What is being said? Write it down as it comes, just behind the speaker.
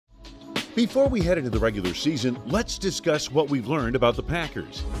Before we head into the regular season, let's discuss what we've learned about the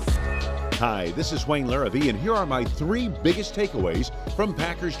Packers. Hi, this is Wayne Larrivee, and here are my 3 biggest takeaways from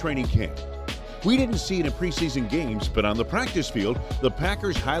Packers training camp. We didn't see it in preseason games, but on the practice field, the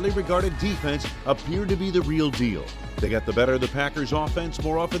Packers' highly regarded defense appeared to be the real deal. They got the better of the Packers' offense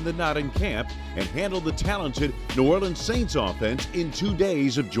more often than not in camp and handled the talented New Orleans Saints offense in 2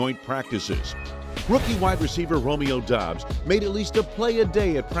 days of joint practices. Rookie wide receiver Romeo Doubs made at least a play a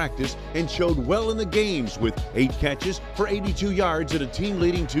day at practice and showed well in the games with 8 catches for 82 yards and a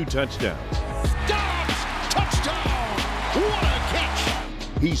team-leading 2 touchdowns. Doubs! Touchdown! What a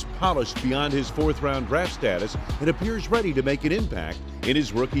catch! He's polished beyond his 4th-round draft status and appears ready to make an impact in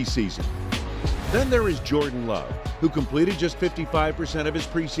his rookie season. Then there is Jordan Love, who completed just 55% of his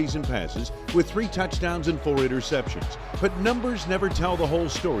preseason passes with 3 touchdowns and 4 interceptions. But numbers never tell the whole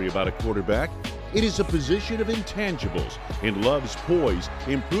story about a quarterback. It is a position of intangibles, and Love's poise,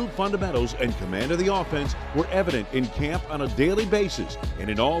 improved fundamentals, and command of the offense were evident in camp on a daily basis and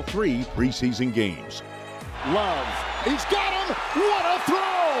in all 3 preseason games. Love, he's got him! What a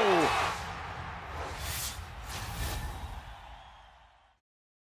throw!